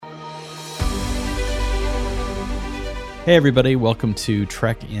Hey everybody, welcome to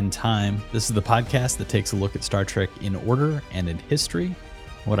Trek in Time. This is the podcast that takes a look at Star Trek in order and in history.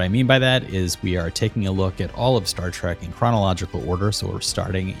 What I mean by that is we are taking a look at all of Star Trek in chronological order. So we're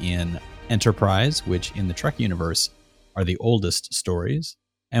starting in Enterprise, which in the Trek universe are the oldest stories.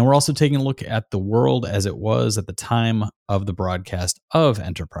 And we're also taking a look at the world as it was at the time of the broadcast of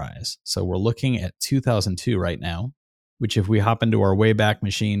Enterprise. So we're looking at 2002 right now, which if we hop into our Wayback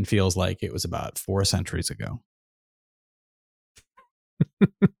Machine feels like it was about 4 centuries ago.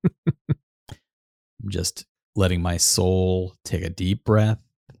 I'm just letting my soul take a deep breath.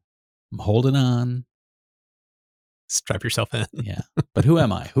 I'm holding on. Strap yourself in. Yeah. But who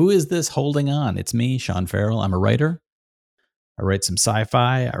am I? Who is this holding on? It's me, Sean Farrell. I'm a writer. I write some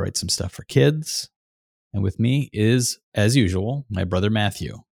sci-fi. I write some stuff for kids. And with me is, as usual, my brother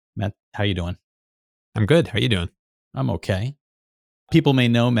Matthew. Matt, how you doing? I'm good. How you doing? I'm okay. People may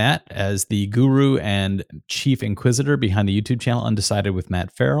know Matt as the guru and chief inquisitor behind the YouTube channel Undecided with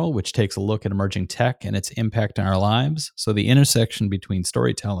Matt Farrell, which takes a look at emerging tech and its impact on our lives. So the intersection between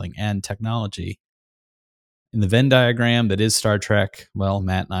storytelling and technology in the Venn diagram that is Star Trek, well,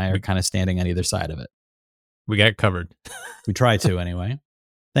 Matt and I are kind of standing on either side of it. We got it covered. We try to anyway.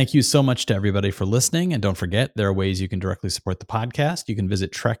 Thank you so much to everybody for listening. And don't forget, there are ways you can directly support the podcast. You can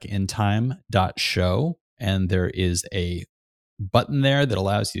visit trekintime.show, and there is a button there that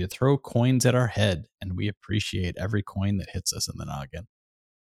allows you to throw coins at our head, and we appreciate every coin that hits us in the noggin.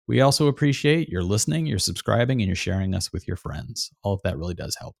 We also appreciate your listening, your subscribing, and your sharing us with your friends. All of that really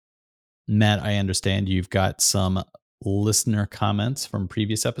does help. Matt, I understand you've got some listener comments from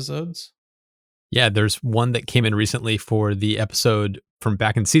previous episodes. Yeah, there's one that came in recently for the episode from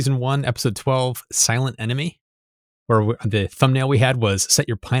back in season 1, episode 12, Silent Enemy, where the thumbnail we had was Set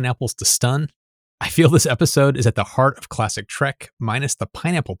Your Pineapples to Stun. I feel this episode is at the heart of classic Trek, minus the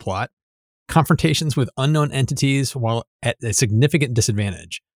pineapple plot, confrontations with unknown entities while at a significant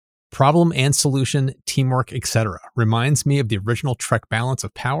disadvantage, problem and solution, teamwork, etc. Reminds me of the original Trek Balance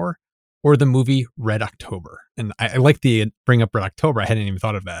of Power or the movie Red October. And I like the bring up Red October. I hadn't even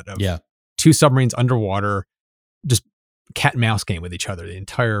thought of that. Yeah. 2 submarines underwater, just cat and mouse game with each other the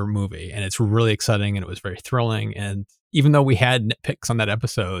entire movie. And it's really exciting and it was very thrilling. And even though we had nitpicks on that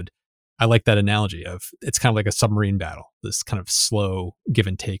episode, I like that analogy of it's kind of like a submarine battle, this kind of slow give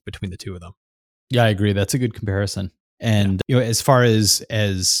and take between the two of them. Yeah, I agree. That's a good comparison. And you know, as far as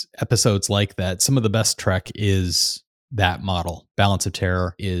episodes like that, some of the best Trek is that model. Balance of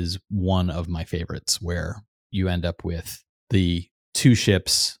Terror is one of my favorites, where you end up with the 2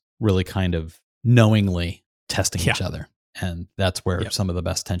 ships really kind of knowingly testing each other. And that's where some of the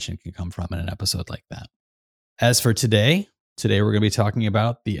best tension can come from in an episode like that. As for today we're going to be talking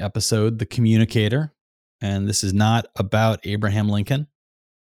about the episode The Communicator. And this is not about Abraham Lincoln.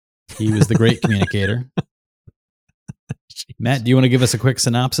 He was the great communicator. Matt, do you want to give us a quick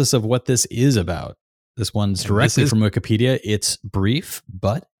synopsis of what this is about? This one's directly from Wikipedia. It's brief,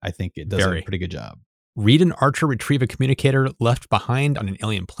 but I think it does a pretty good job. Reed and Archer retrieve a communicator left behind on an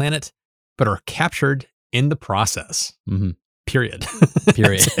alien planet, but are captured in the process. Mm-hmm. Period.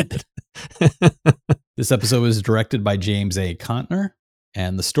 This episode was directed by James A. Contner,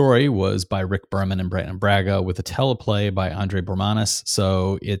 and the story was by Rick Berman and Brandon Braga with a teleplay by Andre Bormanis.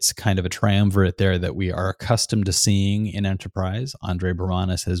 So it's kind of a triumvirate there that we are accustomed to seeing in Enterprise. Andre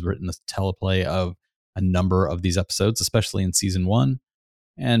Bormanis has written the teleplay of a number of these episodes, especially in season 1.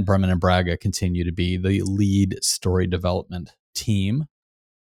 And Berman and Braga continue to be the lead story development team,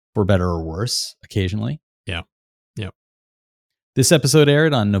 for better or worse, occasionally. Yeah. This episode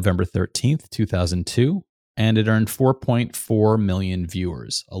aired on November 13th, 2002, and it earned 4.4 million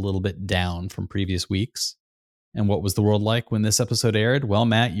viewers, a little bit down from previous weeks. And what was the world like when this episode aired? Well,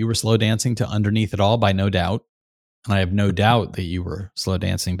 Matt, you were slow dancing to Underneath It All by No Doubt. And I have no doubt that you were slow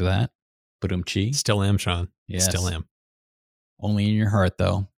dancing to that. Ba-dum-chi. Still am, Sean. Yes. Still am. Only in your heart,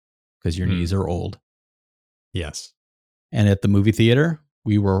 though, because your knees are old. Yes. And at the movie theater,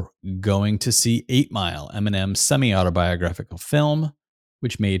 we were going to see 8 Mile, Eminem's semi-autobiographical film,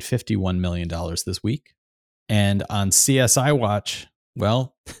 which made $51 million this week. And on CSI Watch,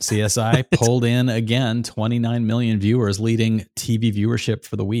 well, CSI pulled in again 29 million viewers, leading TV viewership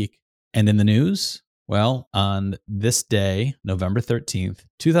for the week. And in the news, well, on this day, November 13th,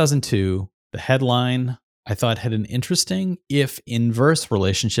 2002, the headline I thought had an interesting, if inverse,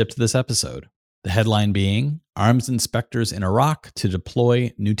 relationship to this episode. The headline being, Arms Inspectors in Iraq to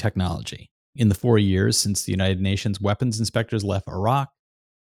Deploy New Technology. In the 4 years since the United Nations weapons inspectors left Iraq,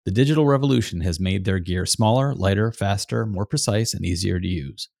 the digital revolution has made their gear smaller, lighter, faster, more precise, and easier to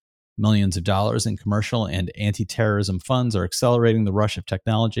use. Millions of dollars in commercial and anti-terrorism funds are accelerating the rush of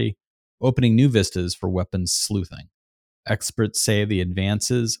technology, opening new vistas for weapons sleuthing. Experts say the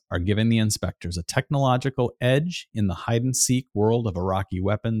advances are giving the inspectors a technological edge in the hide-and-seek world of Iraqi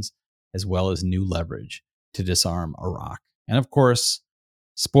weapons, as well as new leverage to disarm Iraq. And of course,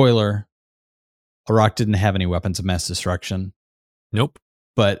 spoiler, Iraq didn't have any weapons of mass destruction. Nope.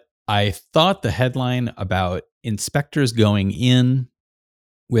 But I thought the headline about inspectors going in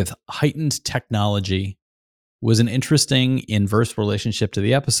with heightened technology was an interesting inverse relationship to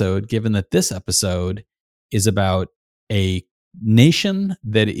the episode, given that this episode is about a nation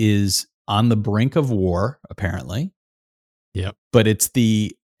that is on the brink of war, apparently. Yep. But it's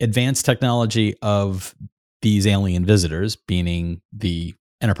the advanced technology of these alien visitors, meaning the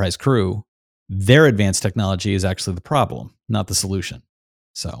Enterprise crew. Their advanced technology is actually the problem, not the solution.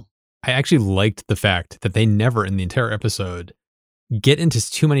 So I actually liked the fact that they never in the entire episode get into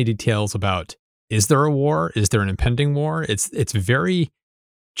too many details about, is there a war? Is there an impending war? It's very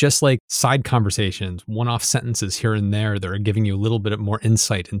just like side conversations, one-off sentences here and there that are giving you a little bit more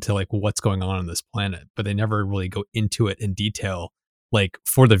insight into like what's going on this planet, but they never really go into it in detail, like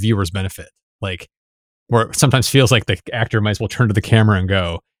for the viewer's benefit. Like, where it sometimes feels like the actor might as well turn to the camera and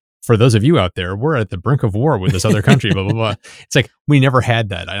go, for those of you out there, we're at the brink of war with this other country, blah, blah, blah. It's like, we never had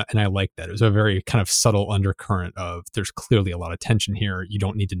that. And I like that. It was a very kind of subtle undercurrent of, there's clearly a lot of tension here. You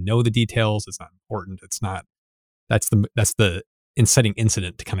don't need to know the details. It's not important. It's not, that's the inciting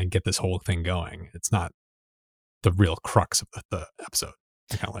incident to kind of get this whole thing going. It's not the real crux of the episode.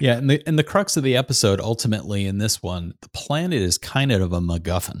 I kind of like that. And the crux of the episode, ultimately in this one, the planet is kind of a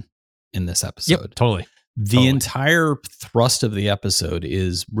MacGuffin in this episode. Yep, totally. The entire thrust of the episode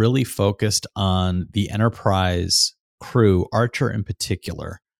is really focused on the Enterprise crew, Archer in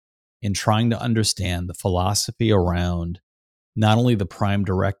particular, in trying to understand the philosophy around not only the Prime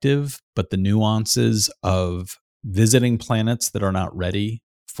Directive, but the nuances of visiting planets that are not ready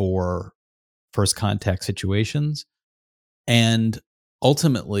for first contact situations. And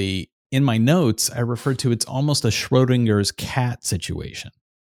ultimately, in my notes, I referred to it's almost a Schrodinger's cat situation,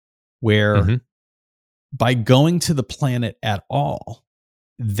 where by going to the planet at all,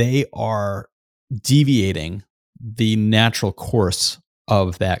 they are deviating the natural course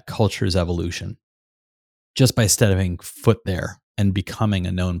of that culture's evolution just by stepping foot there and becoming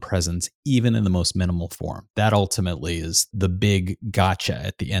a known presence, even in the most minimal form. That ultimately is the big gotcha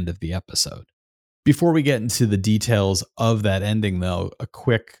at the end of the episode. Before we get into the details of that ending, though, a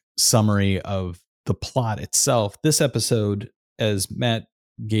quick summary of the plot itself. This episode, as Matt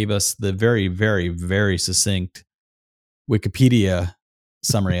gave us the very, very, very succinct Wikipedia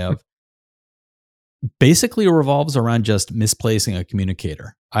summary of, basically revolves around just misplacing a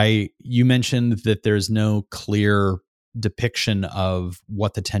communicator. You mentioned that there's no clear depiction of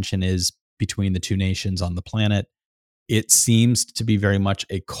what the tension is between the two nations on the planet. It seems to be very much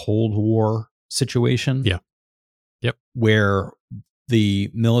a Cold War situation. Yeah. Yep. Where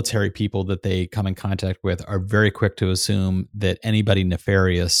the military people that they come in contact with are very quick to assume that anybody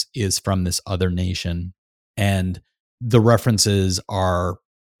nefarious is from this other nation. And the references are,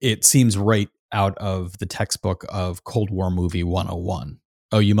 it seems right out of the textbook of Cold War movie 101.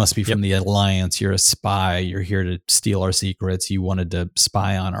 Oh, you must be from the Alliance. You're a spy. You're here to steal our secrets. You wanted to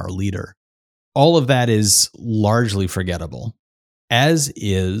spy on our leader. All of that is largely forgettable, as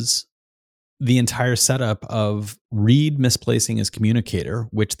is the entire setup of Reed misplacing his communicator,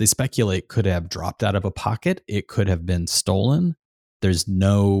 which they speculate could have dropped out of a pocket. It could have been stolen. There's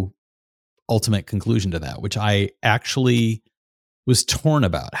no ultimate conclusion to that, which I actually was torn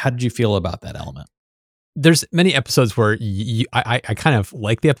about. How did you feel about that element? There's many episodes where I kind of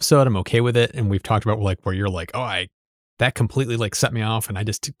like the episode. I'm okay with it. And we've talked about like where you're like, oh, that completely like set me off and I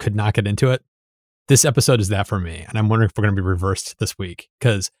just could not get into it. This episode is that for me. And I'm wondering if we're going to be reversed this week,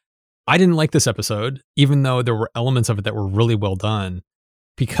 because I didn't like this episode, even though there were elements of it that were really well done,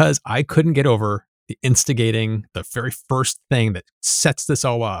 because I couldn't get over the instigating, the very first thing that sets this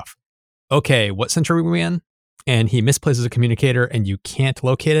all off. Okay, what century are we in? And he misplaces a communicator and you can't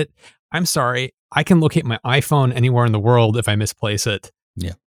locate it. I'm sorry. I can locate my iPhone anywhere in the world if I misplace it.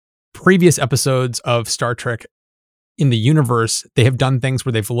 Yeah. Previous episodes of Star Trek in the universe, they have done things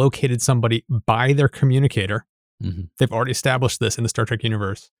where they've located somebody by their communicator. Mm-hmm. They've already established this in the Star Trek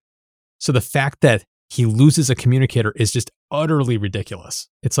universe. So the fact that he loses a communicator is just utterly ridiculous.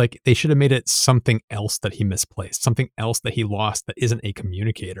 It's like they should have made it something else that he misplaced, something else that he lost that isn't a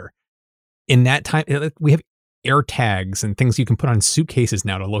communicator. In that time, we have air tags and things you can put on suitcases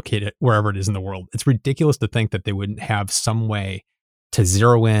now to locate it wherever it is in the world. It's ridiculous to think that they wouldn't have some way to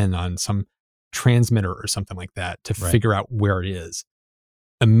zero in on some transmitter or something like that to figure out where it is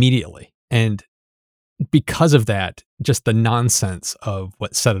immediately. And because of that, just the nonsense of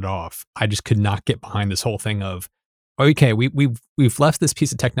what set it off, I just could not get behind this whole thing of okay, we've left this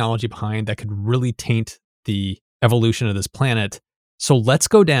piece of technology behind that could really taint the evolution of this planet. So let's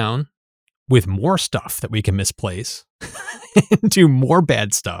go down with more stuff that we can misplace and do more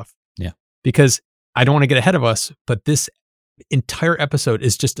bad stuff. Yeah. Because I don't want to get ahead of us, but this entire episode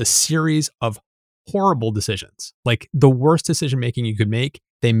is just a series of horrible decisions. Like the worst decision making you could make,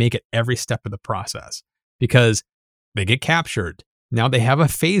 they make it every step of the process because they get captured. Now they have a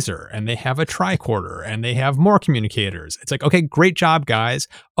phaser and they have a tricorder and they have more communicators. It's like, okay, great job, guys.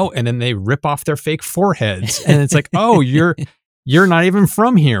 Oh, and then they rip off their fake foreheads. And it's like, oh, you're not even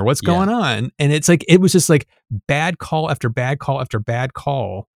from here. What's going on? And it's like, it was just like bad call after bad call after bad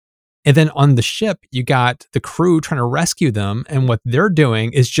call. And then on the ship, you got the crew trying to rescue them. And what they're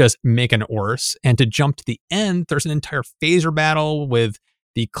doing is just making it worse. And to jump to the end, there's an entire phaser battle with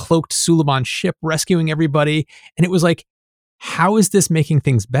the cloaked Suliban ship rescuing everybody. And it was like, how is this making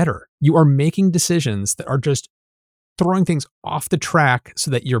things better? You are making decisions that are just throwing things off the track so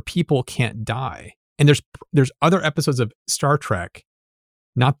that your people can't die. And there's other episodes of Star Trek,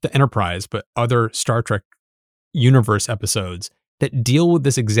 not the Enterprise, but other Star Trek universe episodes that deal with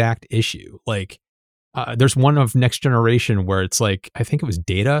this exact issue. Like there's one of Next Generation where it's like, I think it was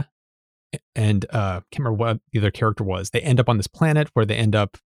Data and can't remember what the other character was. They end up on this planet where they end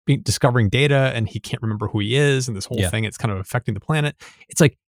up discovering Data and he can't remember who he is. And this whole thing, it's kind of affecting the planet. It's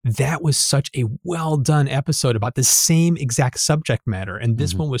like, that was such a well done episode about the same exact subject matter. And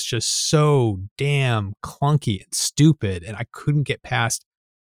this one was just so damn clunky and stupid. And I couldn't get past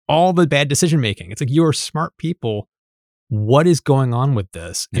all the bad decision making. It's like, you're smart people. What is going on with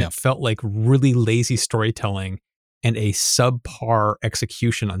this? And it felt like really lazy storytelling and a subpar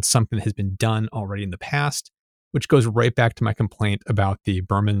execution on something that has been done already in the past, which goes right back to my complaint about the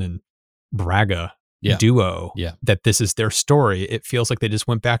Berman and Braga duo, that this is their story. It feels like they just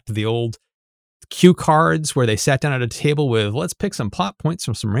went back to the old cue cards where they sat down at a table with, let's pick some plot points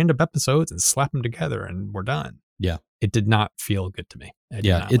from some random episodes and slap them together and we're done. Yeah. It did not feel good to me.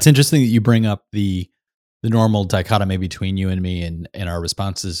 It's interesting that you bring up the normal dichotomy between you and me and our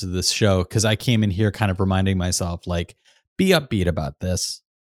responses to this show, because I came in here kind of reminding myself, like, be upbeat about this.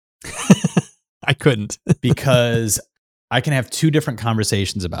 I couldn't. Because I can have two different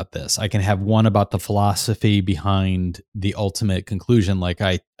conversations about this. I can have one about the philosophy behind the ultimate conclusion. Like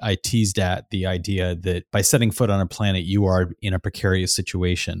I teased at the idea that by setting foot on a planet, you are in a precarious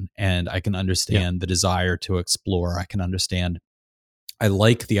situation. And I can understand the desire to explore. I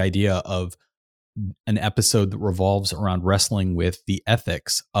like the idea of an episode that revolves around wrestling with the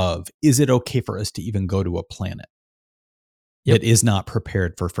ethics of, is it okay for us to even go to a planet that is not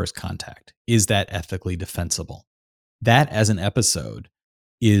prepared for first contact? Is that ethically defensible? That as an episode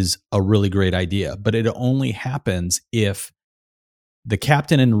is a really great idea, but it only happens if the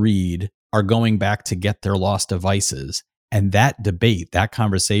captain and Reed are going back to get their lost devices. And that debate, that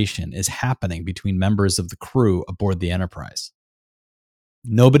conversation is happening between members of the crew aboard the Enterprise.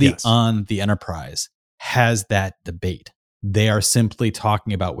 Nobody on the Enterprise has that debate. They are simply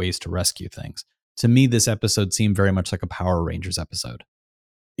talking about ways to rescue things. To me, this episode seemed very much like a Power Rangers episode.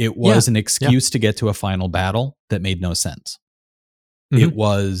 It was an excuse to get to a final battle that made no sense. It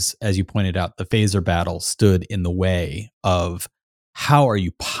was, as you pointed out, the phaser battle stood in the way of how are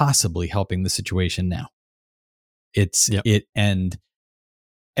you possibly helping the situation now? And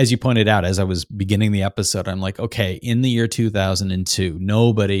as you pointed out, as I was beginning the episode, I'm like, okay, in the year 2002,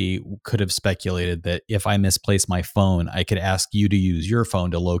 nobody could have speculated that if I misplaced my phone, I could ask you to use your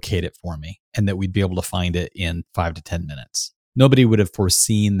phone to locate it for me and that we'd be able to find it in 5 to 10 minutes. Nobody would have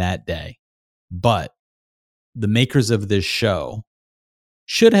foreseen that day. But the makers of this show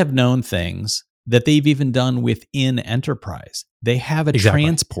should have known things that they've even done within Enterprise. They have a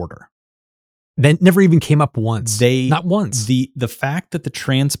transporter. That never even came up once. Not once. The fact that the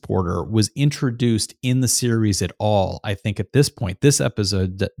transporter was introduced in the series at all, I think at this point, this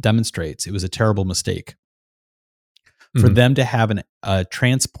episode demonstrates it was a terrible mistake. For them to have a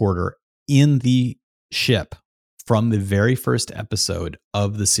transporter in the ship from the very first episode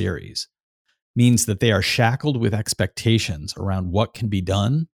of the series means that they are shackled with expectations around what can be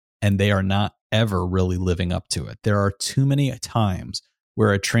done, and they are not ever really living up to it. There are too many times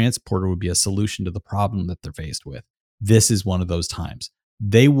where a transporter would be a solution to the problem that they're faced with. This is one of those times.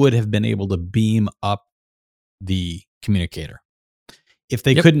 They would have been able to beam up the communicator. If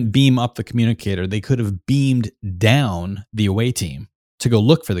they couldn't beam up the communicator, they could have beamed down the away team to go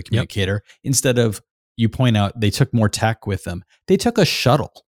look for the communicator. Instead of, you point out, they took more tech with them. They took a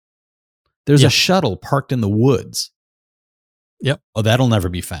shuttle. There's a shuttle parked in the woods. Oh, that'll never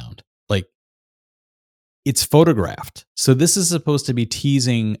be found. Like, it's photographed. So this is supposed to be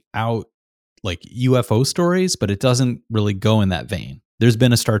teasing out like UFO stories, but it doesn't really go in that vein. There's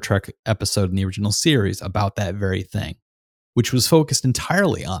been a Star Trek episode in the original series about that very thing, which was focused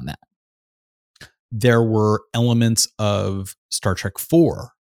entirely on that. There were elements of Star Trek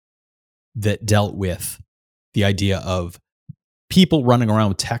 4 that dealt with the idea of people running around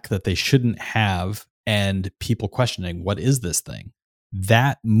with tech that they shouldn't have and people questioning, what is this thing?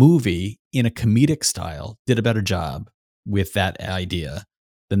 That movie, in a comedic style, did a better job with that idea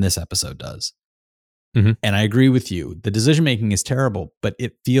than this episode does. Mm-hmm. And I agree with you. The decision making is terrible, but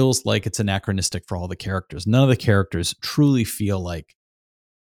it feels like it's anachronistic for all the characters. None of the characters truly feel like,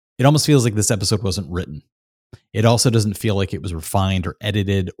 it almost feels like this episode wasn't written. It also doesn't feel like it was refined or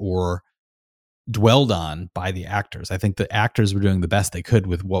edited or dwelled on by the actors. I think the actors were doing the best they could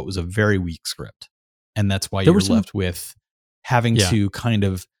with what was a very weak script. And that's why you're left with having to kind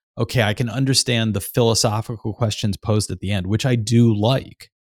of, okay, I can understand the philosophical questions posed at the end, which I do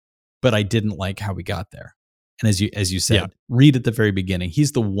like, but I didn't like how we got there. And as you said, Reed at the very beginning,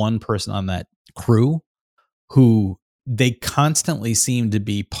 he's the one person on that crew who they constantly seem to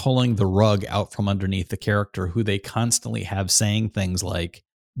be pulling the rug out from underneath the character, who they constantly have saying things like,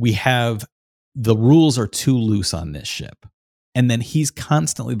 the rules are too loose on this ship. And then he's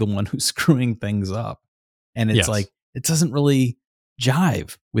constantly the one who's screwing things up. And it's like, it doesn't really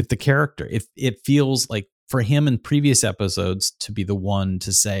jive with the character. It feels like for him in previous episodes to be the one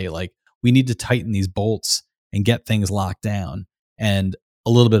to say, like, we need to tighten these bolts and get things locked down. And a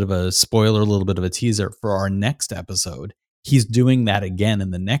little bit of a spoiler, a little bit of a teaser for our next episode. He's doing that again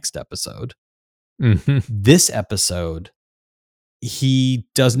in the next episode. Mm-hmm. This episode, he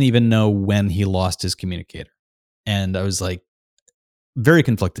doesn't even know when he lost his communicator. And I was like very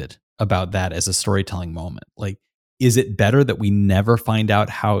conflicted about that as a storytelling moment. Like, is it better that we never find out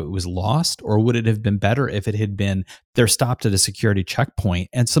how it was lost? Or would it have been better if it had been they're stopped at a security checkpoint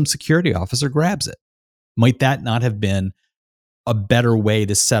and some security officer grabs it? Might that not have been a better way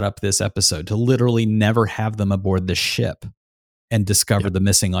to set up this episode, to literally never have them aboard the ship and discover the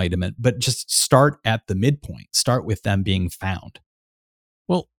missing item, but just start at the midpoint, start with them being found?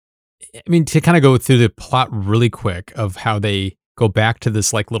 Well, I mean, to kind of go through the plot really quick of how they go back to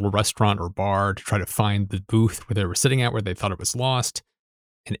this like little restaurant or bar to try to find the booth where they were sitting at, where they thought it was lost.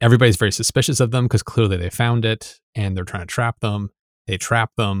 And everybody's very suspicious of them because clearly they found it and they're trying to trap them. They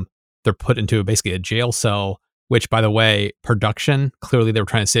trap them. They're put into basically a jail cell, which, by the way, production, clearly they were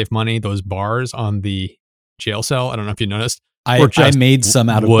trying to save money. Those bars on the jail cell, I don't know if you noticed. I made some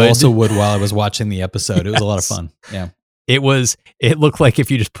out of balsa wood while I was watching the episode. It was a lot of fun. Yeah. It looked like if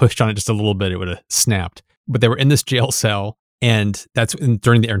you just pushed on it just a little bit, it would have snapped. But they were in this jail cell. And that's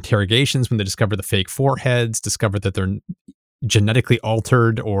during the interrogations when they discover the fake foreheads, discover that they're genetically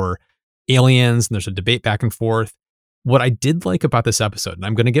altered or aliens. And there's a debate back and forth. What I did like about this episode, and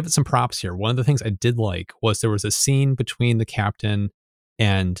I'm going to give it some props here. One of the things I did like was there was a scene between the captain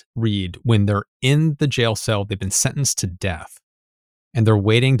and Reed when they're in the jail cell. They've been sentenced to death and they're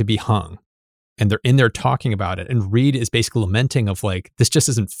waiting to be hung. And they're in there talking about it. And Reed is basically lamenting of like, this just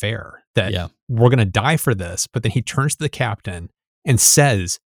isn't fair that we're going to die for this. But then he turns to the captain and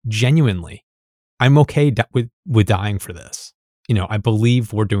says, genuinely, I'm okay with dying for this. You know, I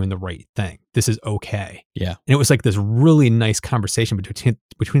believe we're doing the right thing. This is okay. Yeah. And it was like this really nice conversation between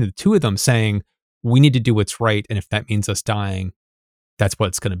the two of them saying, we need to do what's right. And if that means us dying, that's what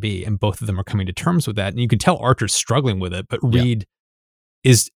it's going to be. And both of them are coming to terms with that. And you can tell Archer's struggling with it, but Reed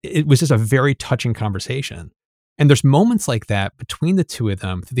it was just a very touching conversation. And there's moments like that between the two of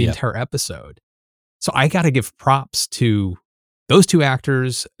them through the entire episode. So I got to give props to those two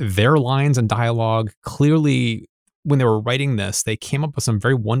actors, their lines and dialogue. Clearly, when they were writing this, they came up with some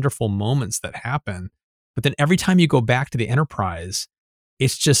very wonderful moments that happen. But then every time you go back to the Enterprise,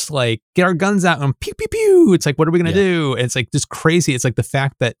 it's just like, get our guns out and pew, pew, pew. It's like, what are we going to do? And it's like just crazy. It's like the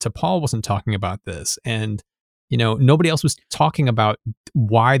fact that T'Pol wasn't talking about this. And you know, nobody else was talking about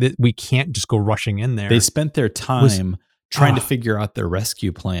why that we can't just go rushing in there. They spent their time trying to figure out their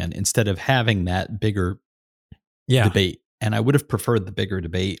rescue plan instead of having that bigger debate. And I would have preferred the bigger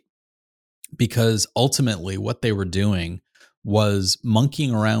debate because ultimately what they were doing was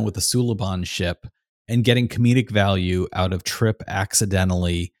monkeying around with the Suliban ship and getting comedic value out of Trip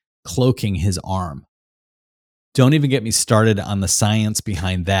accidentally cloaking his arm. Don't even get me started on the science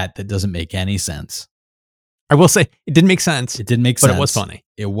behind that doesn't make any sense. I will say it didn't make sense. It didn't make sense. But it was funny.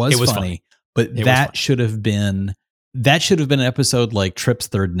 It was funny. But that should have been an episode like Trip's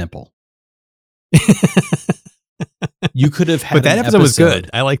third nipple. You could have had But that episode was good.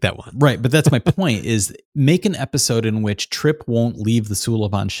 I like that one. Right. But that's my point is make an episode in which Trip won't leave the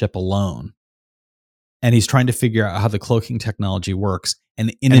Suliban ship alone. And he's trying to figure out how the cloaking technology works.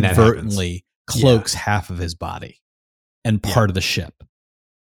 And inadvertently cloaks half of his body and part of the ship.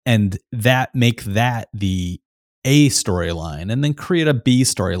 And make that the A storyline, and then create a B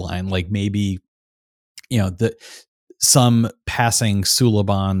storyline, like maybe, some passing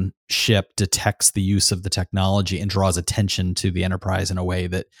Suliban ship detects the use of the technology and draws attention to the Enterprise in a way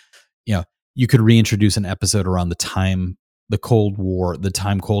that, you could reintroduce an episode around the temporal Cold War.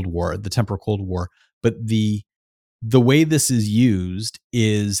 But the way this is used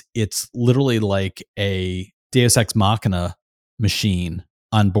is it's literally like a Deus Ex Machina machine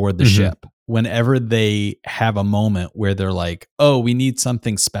on board the ship. Whenever they have a moment where they're like, oh, we need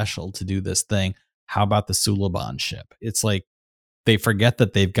something special to do this thing, how about the Suliban ship? It's like they forget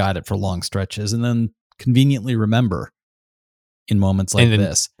that they've got it for long stretches and then conveniently remember in moments like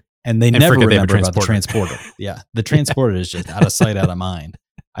this. And they never remember about the transporter. Yeah. The transporter is just out of sight, out of mind.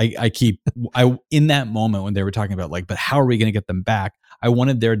 I in that moment when they were talking about like, but how are we going to get them back? I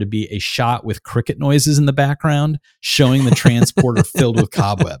wanted there to be a shot with cricket noises in the background showing the transporter filled with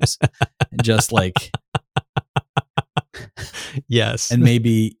cobwebs. And just like, yes. And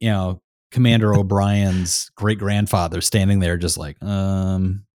maybe, Commander O'Brien's great grandfather standing there just like, I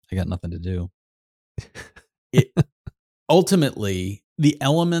got nothing to do. Ultimately, the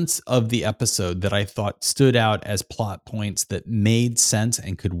elements of the episode that I thought stood out as plot points that made sense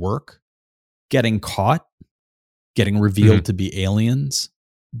and could work, getting caught, getting revealed to be aliens.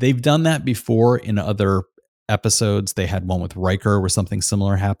 They've done that before in other episodes. They had one with Riker where something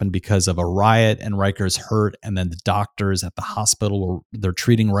similar happened because of a riot and Riker's hurt. And then the doctors at the hospital where they're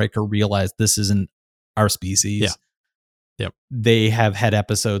treating Riker realize this isn't our species. Yeah. Yep. They have had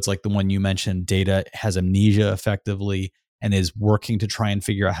episodes like the one you mentioned. Data has amnesia effectively and is working to try and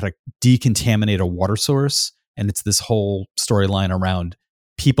figure out how to decontaminate a water source. And it's this whole storyline around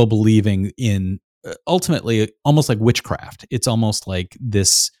people believing in ultimately almost like witchcraft. It's almost like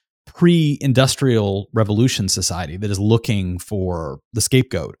this pre-industrial revolution society that is looking for the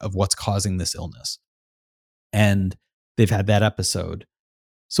scapegoat of what's causing this illness. And they've had that episode.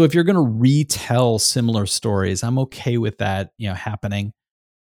 So if you're going to retell similar stories, I'm okay with that, happening.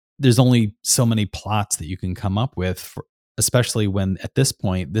 There's only so many plots that you can come up with, especially when at this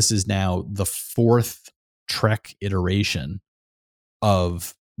point, this is now the fourth Trek iteration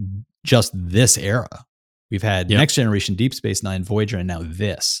of just this era. We've had Next Generation, Deep Space Nine, Voyager, and now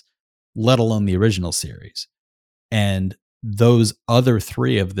this, let alone the original series. And those other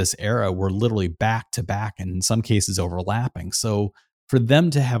three of this era were literally back to back and in some cases overlapping. So for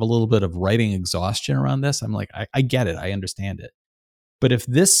them to have a little bit of writing exhaustion around this, I'm like, I get it. I understand it. But if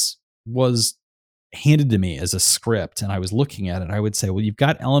this was handed to me as a script and I was looking at it, I would say, well, you've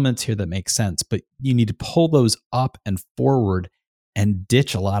got elements here that make sense, but you need to pull those up and forward and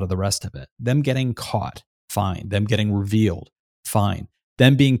ditch a lot of the rest of it. Them getting caught, fine. Them getting revealed, fine.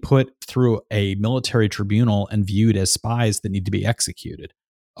 Them being put through a military tribunal and viewed as spies that need to be executed.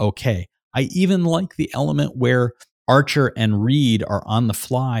 Okay. I even like the element where Archer and Reed are on the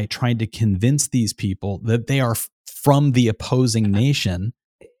fly trying to convince these people that they are from the opposing nation.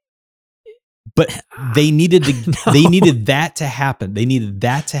 But they needed they needed that to happen. They needed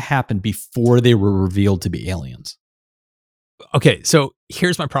that to happen before they were revealed to be aliens. Okay, so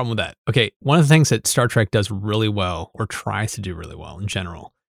here's my problem with that. Okay, one of the things that Star Trek does really well, or tries to do really well in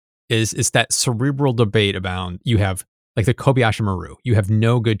general, is that cerebral debate about, you have like the Kobayashi Maru. You have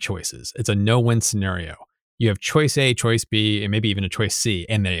no good choices. It's a no-win scenario. You have choice A, choice B, and maybe even a choice C,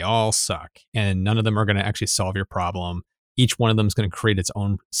 and they all suck. And none of them are going to actually solve your problem. Each one of them is going to create its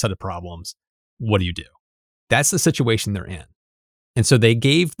own set of problems. What do you do? That's the situation they're in. And so they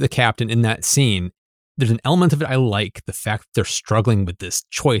gave the captain in that scene, there's an element of it I like, the fact that they're struggling with this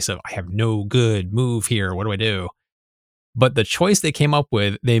choice of, I have no good move here. What do I do? But the choice they came up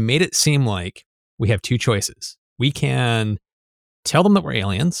with, they made it seem like we have two choices. We can tell them that we're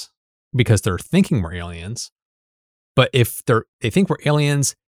aliens because they're thinking we're aliens. But if they think we're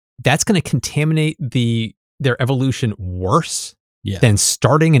aliens, that's going to contaminate their evolution worse than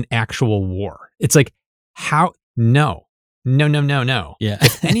starting an actual war. It's like, how? No. Yeah.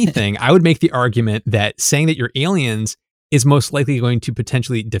 If anything, I would make the argument that saying that you're aliens is most likely going to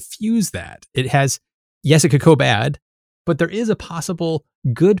potentially diffuse that. It has, yes, it could go bad, but there is a possible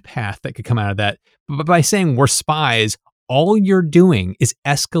good path that could come out of that. But by saying we're spies, all you're doing is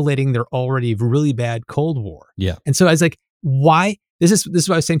escalating their already really bad Cold War. Yeah. And so I was like, why? This is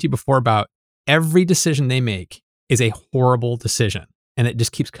what I was saying to you before about every decision they make is a horrible decision. And it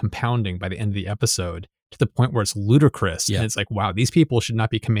just keeps compounding by the end of the episode to the point where it's ludicrous. Yeah. And it's like, wow, these people should not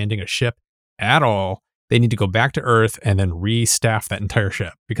be commanding a ship at all. They need to go back to Earth and then restaff that entire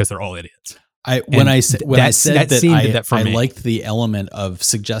ship because they're all idiots. When I said that scene I, did that for I me. liked the element of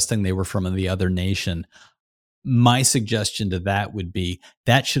suggesting they were from the other nation. My suggestion to that would be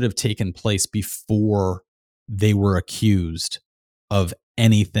that should have taken place before they were accused of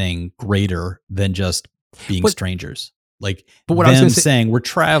anything greater than just being strangers. Like But what I was them gonna say- saying we're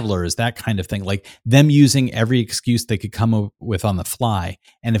travelers, that kind of thing. Like them using every excuse they could come up with on the fly.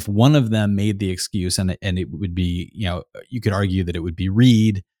 And if one of them made the excuse, and it would be, you could argue that it would be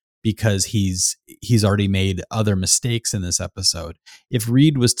Reed, because he's already made other mistakes in this episode. If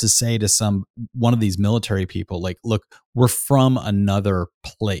Reed was to say to one of these military people, like, look, we're from another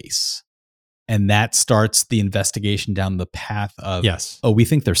place, and that starts the investigation down the path of, Yes. oh, we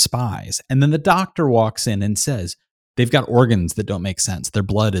think they're spies. And then the doctor walks in and says, they've got organs that don't make sense. Their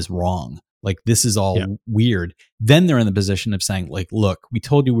blood is wrong. Like, this is all weird. Then they're in the position of saying, like, look, we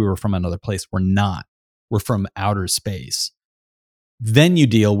told you we were from another place. We're not. We're from outer space. Then you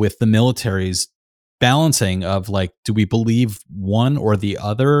deal with the military's balancing of, like, do we believe one or the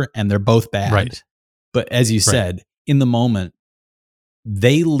other? And they're both bad. Right. But as you said, in the moment,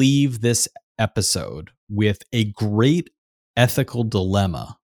 they leave this episode with a great ethical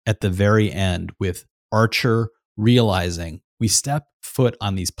dilemma at the very end, with Archer realizing we step foot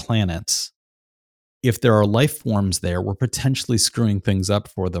on these planets. If there are life forms there, we're potentially screwing things up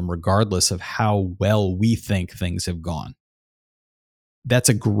for them, regardless of how well we think things have gone. That's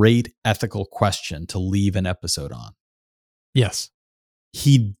a great ethical question to leave an episode on. Yes.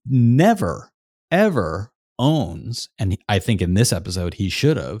 He never, ever owns, and I think in this episode he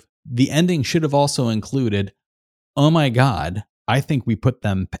should have, the ending should have also included, oh my God, I think we put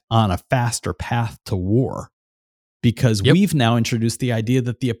them on a faster path to war, because we've now introduced the idea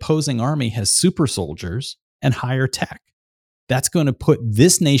that the opposing army has super soldiers and higher tech. That's going to put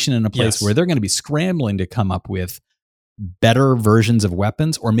this nation in a place where they're going to be scrambling to come up with better versions of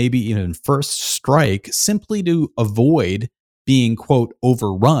weapons, or maybe even first strike, simply to avoid being, quote,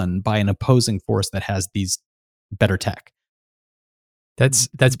 overrun by an opposing force that has these better tech.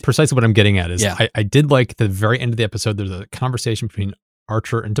 That's precisely what I'm getting at. Is I did like the very end of the episode, there's a conversation between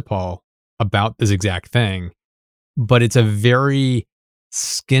Archer and T'Pol about this exact thing, but it's a very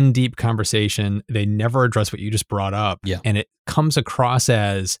skin deep conversation. They never address what you just brought up. And it comes across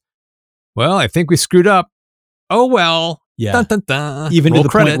as, well, I think we screwed up. Oh, well. Dun, dun, dun. Even Roll to the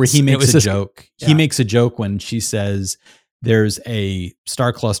credits. point where he makes a joke. Yeah. He makes a joke when she says there's a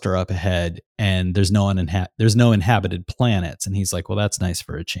star cluster up ahead and there's no inhabited planets. And he's like, well, that's nice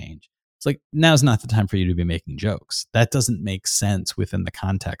for a change. It's like, now's not the time for you to be making jokes. That doesn't make sense within the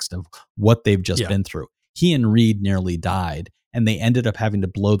context of what they've just been through. He and Reed nearly died, and they ended up having to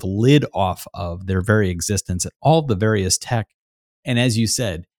blow the lid off of their very existence at all the various tech. And as you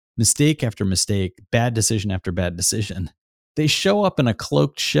said, mistake after mistake, bad decision after bad decision. They show up in a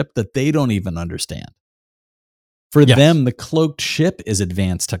cloaked ship that they don't even understand. For them, the cloaked ship is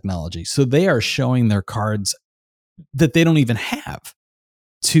advanced technology. So they are showing their cards that they don't even have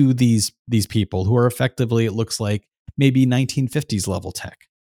to these people who are effectively, it looks like, maybe 1950s level tech.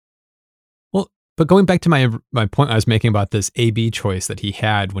 Well, but going back to my point I was making about this A-B choice that he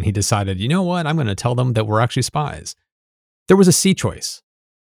had when he decided, you know what, I'm going to tell them that we're actually spies. There was a C choice.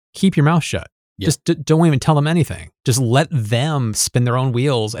 Keep your mouth shut. Just don't even tell them anything. Just let them spin their own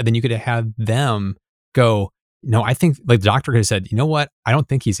wheels, and then you could have them go, no, I think, like the doctor could have said, you know what, I don't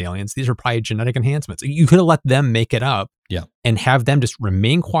think he's aliens. These are probably genetic enhancements. You could have let them make it up and have them just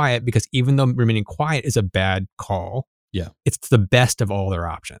remain quiet, because even though remaining quiet is a bad call, it's the best of all their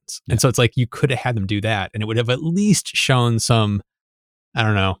options. And so it's like, you could have had them do that, and it would have at least shown some, I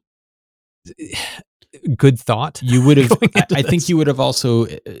don't know, good thought. You would have, I think you would have also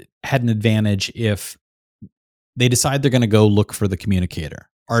had an advantage if they decide they're going to go look for the communicator.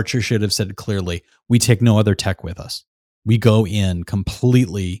 Archer should have said clearly, we take no other tech with us. We go in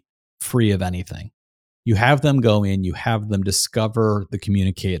completely free of anything. You have them go in, you have them discover the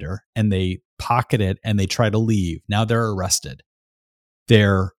communicator, and they pocket it and they try to leave. Now they're arrested.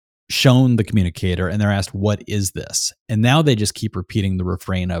 They're shown the communicator and they're asked, what is this? And now they just keep repeating the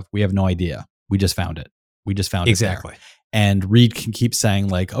refrain of, we have no idea. We just found it. We just found it there. And Reed can keep saying,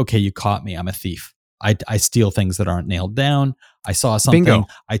 like, okay, you caught me. I'm a thief. I steal things that aren't nailed down. I saw something. Bingo.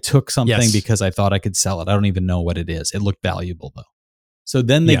 I took something because I thought I could sell it. I don't even know what it is. It looked valuable though. So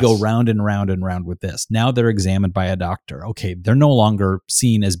then they go round and round and round with this. Now they're examined by a doctor. Okay, they're no longer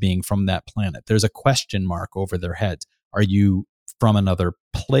seen as being from that planet. There's a question mark over their heads. Are you from another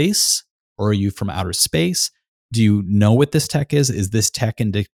place, or are you from outer space? Do you know what this tech is? Is this tech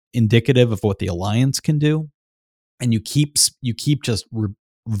indicative of what the Alliance can do? And you keep just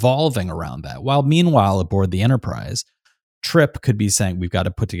revolving around that. While meanwhile, aboard the Enterprise, Trip could be saying, we've got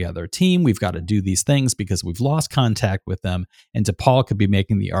to put together a team. We've got to do these things because we've lost contact with them. And T'Pol could be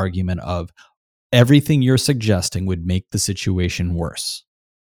making the argument of everything you're suggesting would make the situation worse.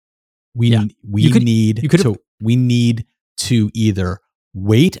 We need to either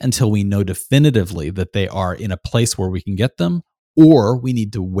wait until we know definitively that they are in a place where we can get them, or we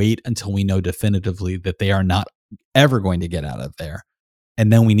need to wait until we know definitively that they are not ever going to get out of there.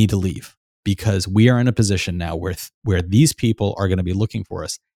 And then we need to leave, because we are in a position now where these people are going to be looking for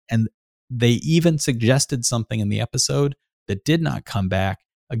us. And they even suggested something in the episode that did not come back.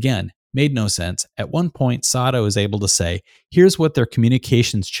 Again, made no sense. At one point, Sato is able to say, here's what their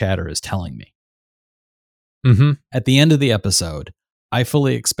communications chatter is telling me. Mm-hmm. At the end of the episode, I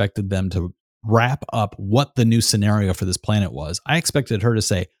fully expected them to wrap up what the new scenario for this planet was. I expected her to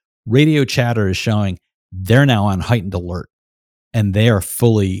say, radio chatter is showing they're now on heightened alert and they are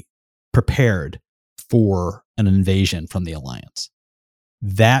fully prepared for an invasion from the Alliance.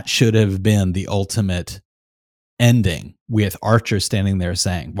 That should have been the ultimate ending, with Archer standing there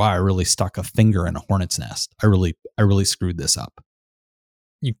saying, wow, I really stuck a finger in a hornet's nest. I really screwed this up.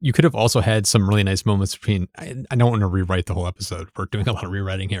 You could have also had some really nice moments between, I don't want to rewrite the whole episode. We're doing a lot of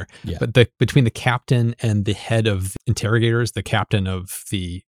rewriting here. Yeah. But between the captain and the head of interrogators, the captain of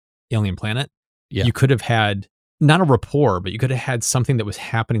the alien planet, you could have had not a rapport, but you could have had something that was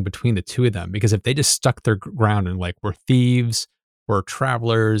happening between the two of them. Because if they just stuck their ground and like, we're thieves, we're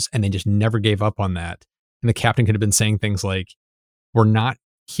travelers, and they just never gave up on that. And the captain could have been saying things like, we're not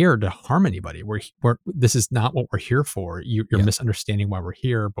here to harm anybody. We're this is not what we're here for. You're misunderstanding why we're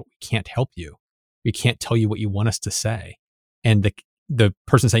here, but we can't help you. We can't tell you what you want us to say. And the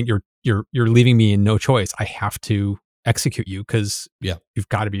person saying, you're leaving me in no choice. I have to execute you because you've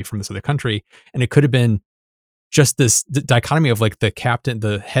got to be from this other country. And it could have been just this dichotomy of like the captain,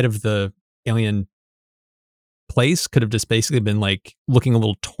 the head of the alien place could have just basically been like looking a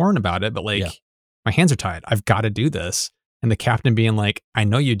little torn about it, but like, my hands are tied. I've got to do this. And the captain being like, I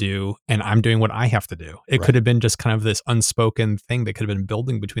know you do, and I'm doing what I have to do. It could have been just kind of this unspoken thing that could have been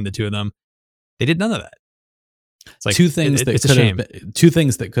building between the two of them. They did none of that. It's like two things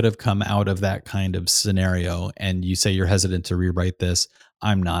that could have come out of that kind of scenario. And you say you're hesitant to rewrite this.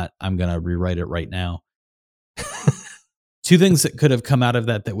 I'm not. I'm going to rewrite it right now. Two things that could have come out of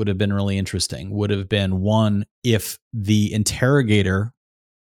that would have been really interesting would have been, one, if the interrogator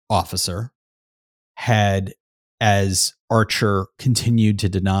officer had, as Archer continued to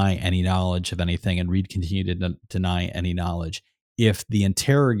deny any knowledge of anything and Reed continued to deny any knowledge, if the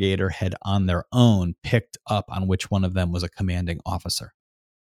interrogator had on their own picked up on which one of them was a commanding officer.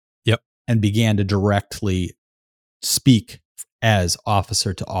 Yep. And began to directly speak as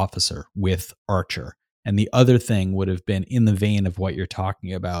officer to officer with Archer. And the other thing would have been in the vein of what you're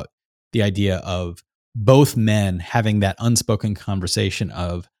talking about, the idea of both men having that unspoken conversation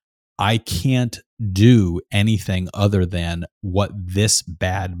of, I can't do anything other than what this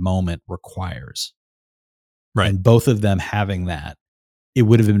bad moment requires. Right. And both of them having that. It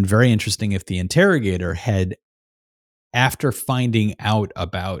would have been very interesting if the interrogator had, after finding out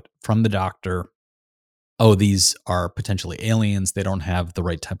about from the doctor, oh, these are potentially aliens. They don't have the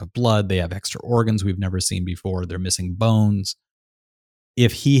right type of blood. They have extra organs we've never seen before. They're missing bones.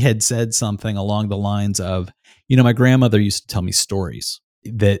 If he had said something along the lines of, my grandmother used to tell me stories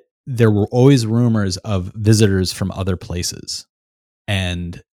that there were always rumors of visitors from other places.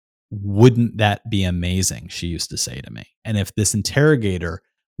 And wouldn't that be amazing? She used to say to me. And if this interrogator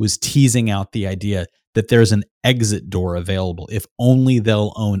was teasing out the idea that there's an exit door available, if only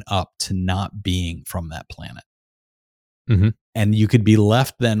they'll own up to not being from that planet. Mm-hmm. And you could be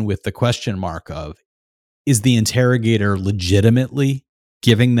left then with the question mark of, is the interrogator legitimately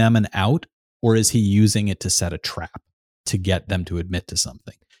giving them an out, or is he using it to set a trap to get them to admit to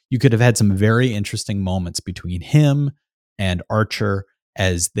something? You could have had some very interesting moments between him and Archer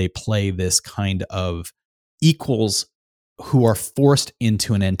as they play this kind of equals who are forced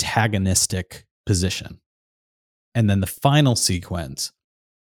into an antagonistic position. And then the final sequence,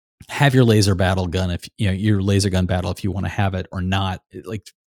 have your laser battle gun, if your laser gun battle, if you want to have it or not. Like,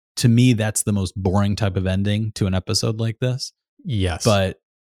 to me, that's the most boring type of ending to an episode like this. Yes. But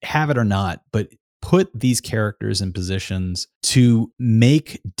have it or not, but put these characters in positions to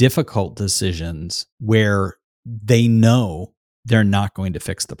make difficult decisions where they know they're not going to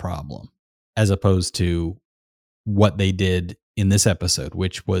fix the problem, as opposed to what they did in this episode,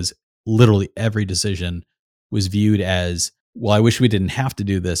 which was literally every decision was viewed as, well, I wish we didn't have to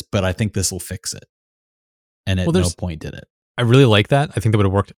do this, but I think this will fix it. And at no point did it. I really like that. I think that would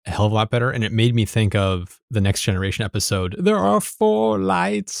have worked a hell of a lot better. And it made me think of the Next Generation episode, There Are Four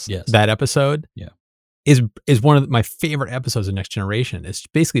Lights. Yes. That episode. Yeah. is one of my favorite episodes of Next Generation. It's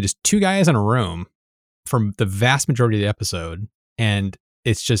basically just two guys in a room from the vast majority of the episode, and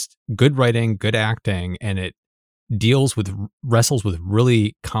it's just good writing, good acting, and it wrestles with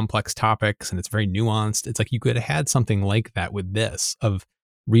really complex topics, and it's very nuanced. It's like you could have had something like that with this, of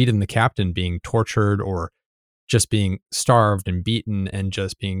Reed and the captain being tortured or just being starved and beaten and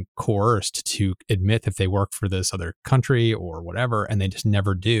just being coerced to admit that they work for this other country or whatever, and they just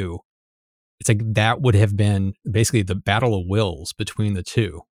never do. It's like that would have been basically the battle of wills between the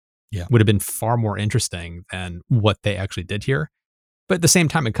two. Yeah. Would have been far more interesting than what they actually did here. But at the same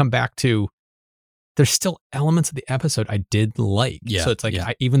time, it come back to, there's still elements of the episode I did like. Yeah, So it's like,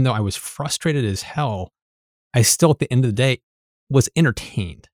 yeah. even though I was frustrated as hell, I still at the end of the day was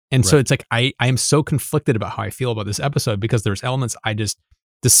entertained. And so Right. it's like, I am so conflicted about how I feel about this episode, because there's elements I just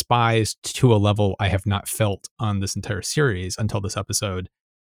despised to a level I have not felt on this entire series until this episode.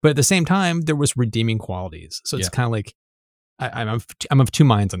 But at the same time, there was redeeming qualities. So it's Yeah. kind of like, I'm of two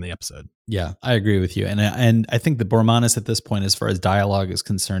minds on the episode. Yeah, I agree with you. And I think that Bormanis at this point, as far as dialogue is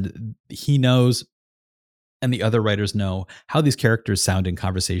concerned, he knows, and the other writers know, how these characters sound in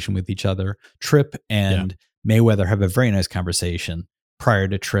conversation with each other. Trip and Mayweather have a very nice conversation prior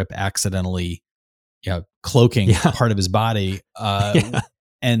to Trip accidentally cloaking part of his body.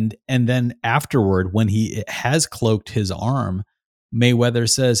 And then afterward, when he has cloaked his arm, Mayweather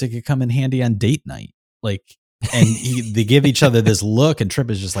says it could come in handy on date night. Like, and they give each other this look, and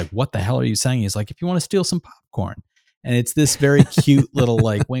Trip is just like, what the hell are you saying? He's like, if you want to steal some popcorn. And it's this very cute little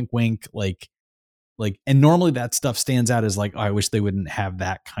like wink, wink, like, and normally that stuff stands out as like, oh, I wish they wouldn't have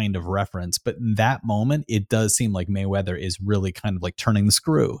that kind of reference. But in that moment, it does seem like Mayweather is really kind of like turning the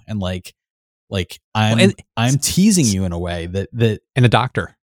screw and like I'm teasing you in a way that and the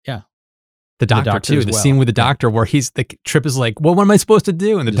doctor. Yeah. The doctor too. as The well. scene with the doctor where Trip is like, well, what am I supposed to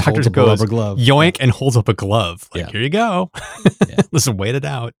do? And the Just doctor holds just up a goes, rubber glove. yoink, and holds up a glove. Like, Yeah. here you go. Yeah. Listen, wait it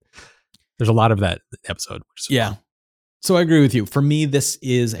out. There's a lot of that episode. Which is fun. So I agree with you. For me, this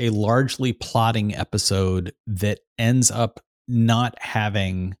is a largely plotting episode that ends up not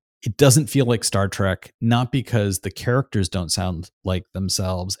having, it doesn't feel like Star Trek, not because the characters don't sound like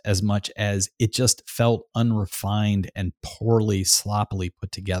themselves as much as it just felt unrefined and poorly, sloppily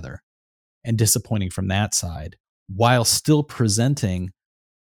put together and disappointing from that side, while still presenting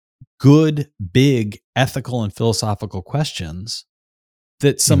good, big ethical and philosophical questions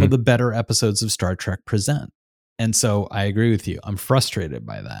that some of the better episodes of Star Trek present. And so I agree with you. I'm frustrated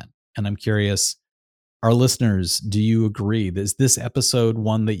by that. And I'm curious, our listeners, do you agree? Is this episode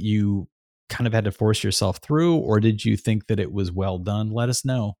one that you kind of had to force yourself through, or did you think that it was well done? Let us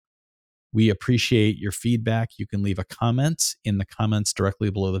know. We appreciate your feedback. You can leave a comment in the comments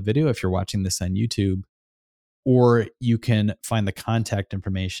directly below the video if you're watching this on YouTube, or you can find the contact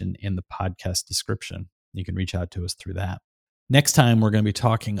information in the podcast description. You can reach out to us through that. Next time, we're going to be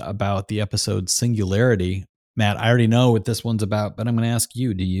talking about the episode Singularity. Matt, I already know what this one's about, but I'm going to ask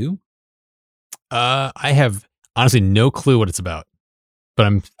you, do you? I have honestly no clue what it's about, but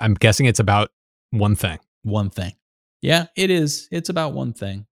I'm guessing it's about one thing. One thing. Yeah, it is. It's about one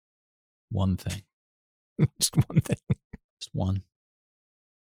thing. One thing. Just one thing. Just one.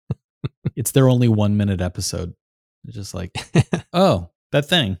 It's their only 1 minute episode. It's just like, oh, that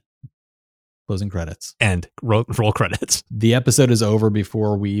thing. Closing credits. And roll credits. The episode is over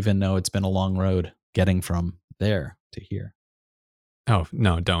before we even know it's been a long road getting from there to here. Oh,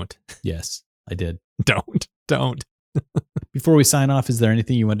 no, don't. Yes, I did. Don't. Before we sign off, is there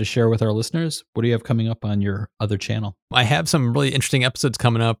anything you want to share with our listeners? What do you have coming up on your other channel? I have some really interesting episodes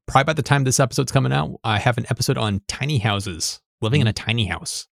coming up. Probably by the time this episode's coming out, I have an episode on tiny houses, living in a tiny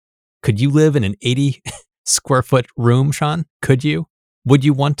house. Could you live in an 80 square foot room, Sean? Could you? Would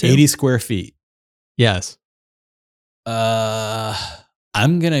you want to? 80 square feet. Yes.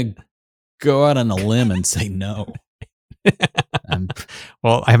 I'm going to go out on a limb and say no.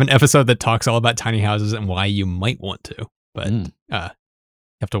 Well, I have an episode that talks all about tiny houses and why you might want to, but you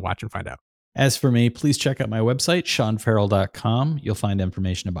have to watch and find out. As for me, please check out my website, SeanFarrell.com. You'll find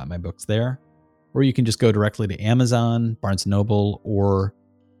information about my books there. Or you can just go directly to Amazon, Barnes & Noble, or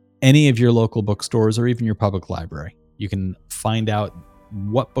any of your local bookstores, or even your public library. You can find out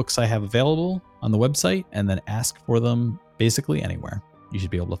what books I have available on the website and then ask for them basically anywhere. You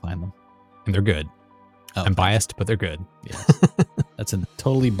should be able to find them. And they're good. Oh, I'm biased, but they're good. Yes. That's a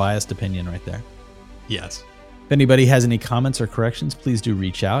totally biased opinion right there. Yes. If anybody has any comments or corrections, please do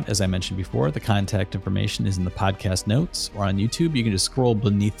reach out. As I mentioned before, the contact information is in the podcast notes, or on YouTube. You can just scroll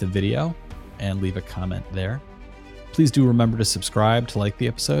beneath the video and leave a comment there. Please do remember to subscribe, to like the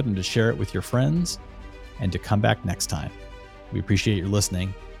episode, and to share it with your friends, and to come back next time. We appreciate your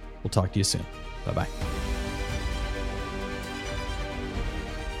listening. We'll talk to you soon. Bye-bye.